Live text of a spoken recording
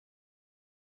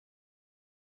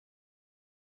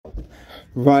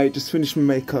Right, just finished my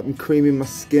makeup and creaming my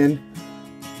skin.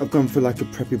 I've gone for like a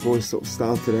preppy boy sort of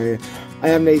style today. I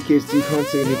am naked so you can't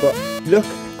see me, but look,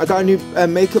 I got a new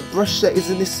makeup brush set.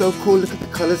 Isn't this so cool? Look at the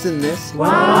colours in this.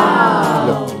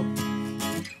 Wow! Look.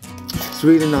 It's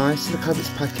really nice. Look how it's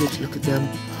packaged. Look at them.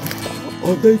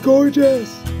 Aren't they gorgeous?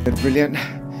 They're brilliant.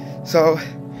 So,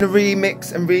 I'm gonna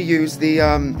remix and reuse the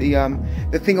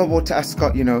thing of water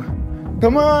ascot, you know.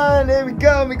 Come on, here we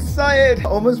go. I'm excited.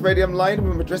 Almost ready. I'm lying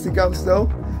with my dressing gown still.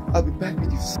 I'll be back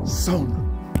with you soon.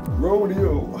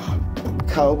 Rodeo.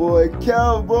 Cowboy,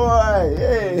 cowboy.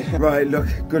 Hey. Right, look,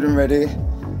 good and ready.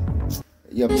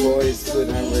 Your boy is good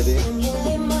and ready.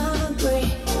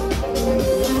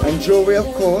 And jewelry,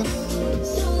 of course.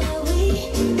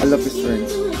 I love this ring.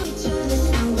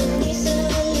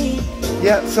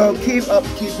 Yeah, so keep up,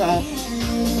 keep up.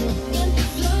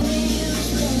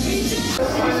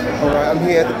 Alright, I'm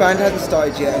here. The band hasn't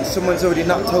started yet and someone's already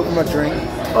knocked over my drink.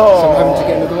 Oh. So I'm having to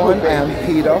get another one. I am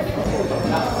peed off.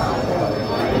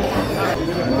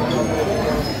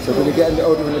 So I'm going to get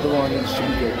order another one and it should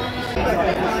be good.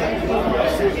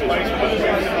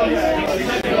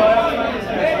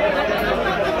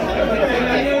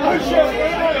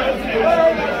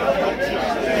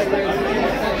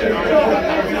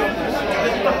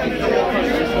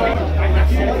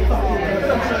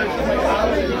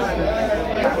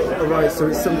 Alright, so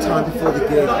it's some time before the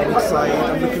gig. I'm excited.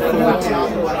 I'm looking forward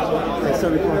to it.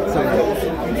 Sorry, can't say.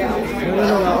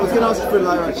 No, I was going to ask for a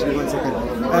live actually, 1 second.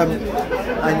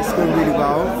 And it's going really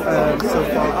well so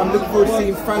far. I'm looking forward to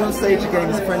seeing Fran on stage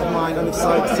again. He's a friend of mine. I'm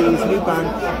excited to see his new band,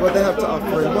 what they have to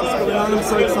offer and what's going on. I'm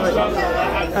so excited.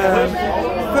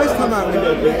 First time out a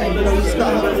little bit, and you know, you just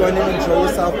got to have fun and enjoy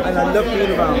yourself. And I love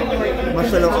being around my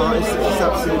fellow artists. It's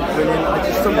absolutely brilliant. It's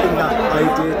just something that I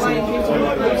adhere to.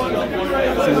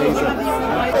 It's amazing.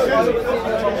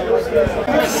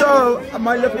 So,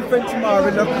 my lovely friend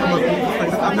Tamara, look, I'm a beautiful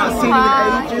friend. I've not seen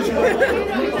her in ages.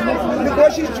 Look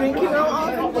what she's drinking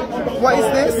out of. What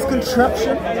is this?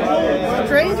 Contraption?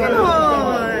 Drinking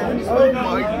horn! Oh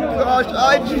my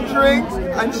gosh, and she drinks.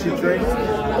 And she drinks.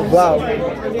 Wow.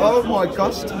 Oh my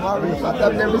gosh, Tamara,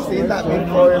 I've never seen that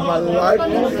before in my life.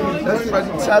 That's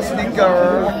fantastic,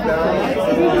 girl.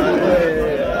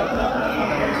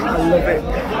 I love it.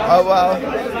 Oh wow.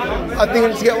 I think I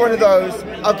need to get one of those.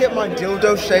 I'll get my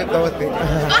dildo shape though, I think.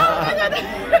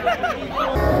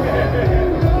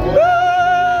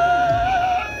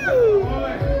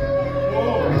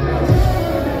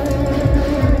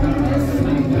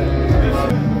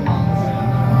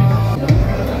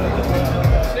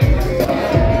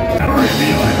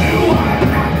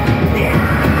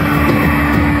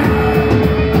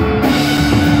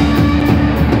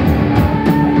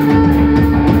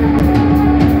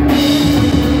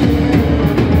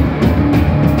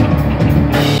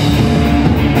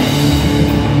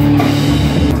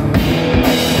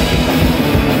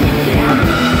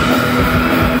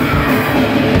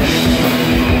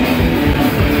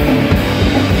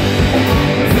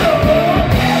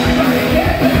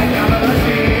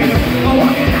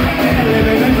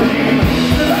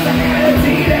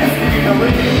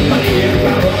 Oh my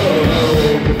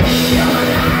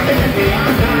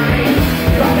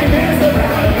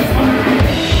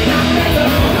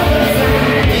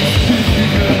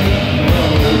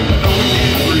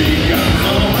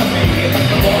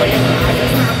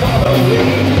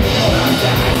god!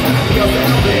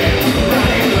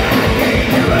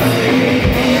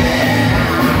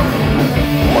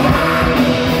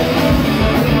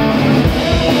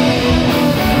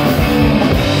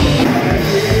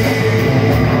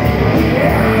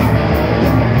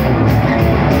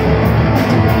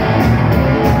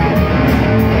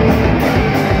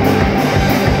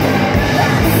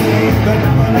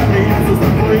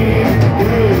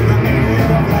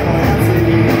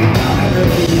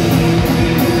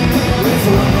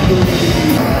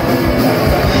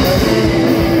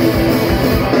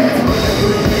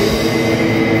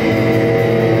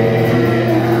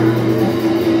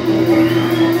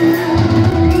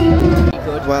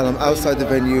 Well, I'm outside the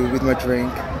venue with my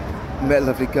drink. Met a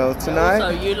lovely girl tonight. So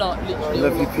you lot literally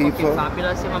lovely people.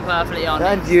 Fabulous, if I'm perfectly honest.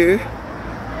 And you.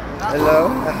 Hello.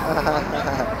 No,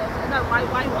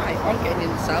 wait. I'm getting in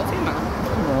the selfie, man.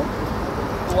 Come on.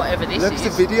 Whatever this Look is.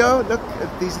 at the video. Look,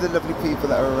 these are the lovely people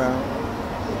that are around.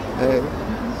 Hey.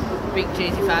 Big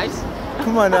cheesy face.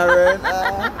 Come on, Aaron.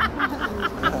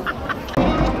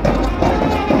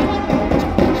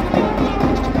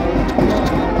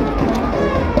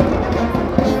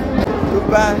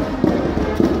 Goodbye.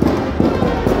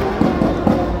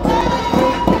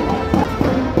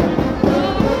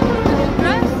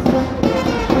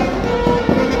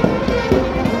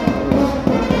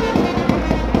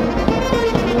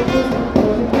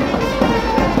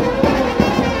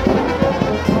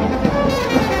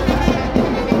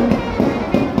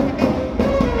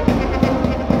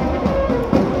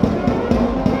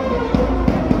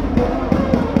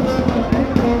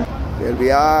 be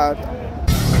hard.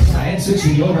 And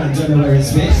switching over and don't know where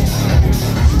it's been.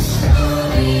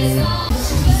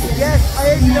 Yes,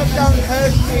 I ended up down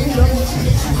Hurst Street.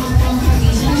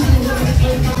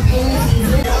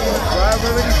 Right,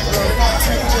 we're ready to go.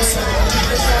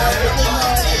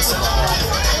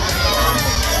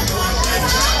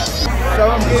 So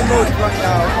I'm getting most right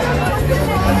now.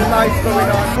 And the night's going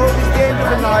on. Hope it's the end of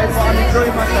the night, but I'm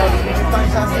enjoying myself. It's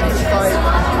fantastic inside.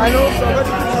 And also, I've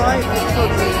got to try. It's so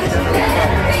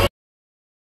good.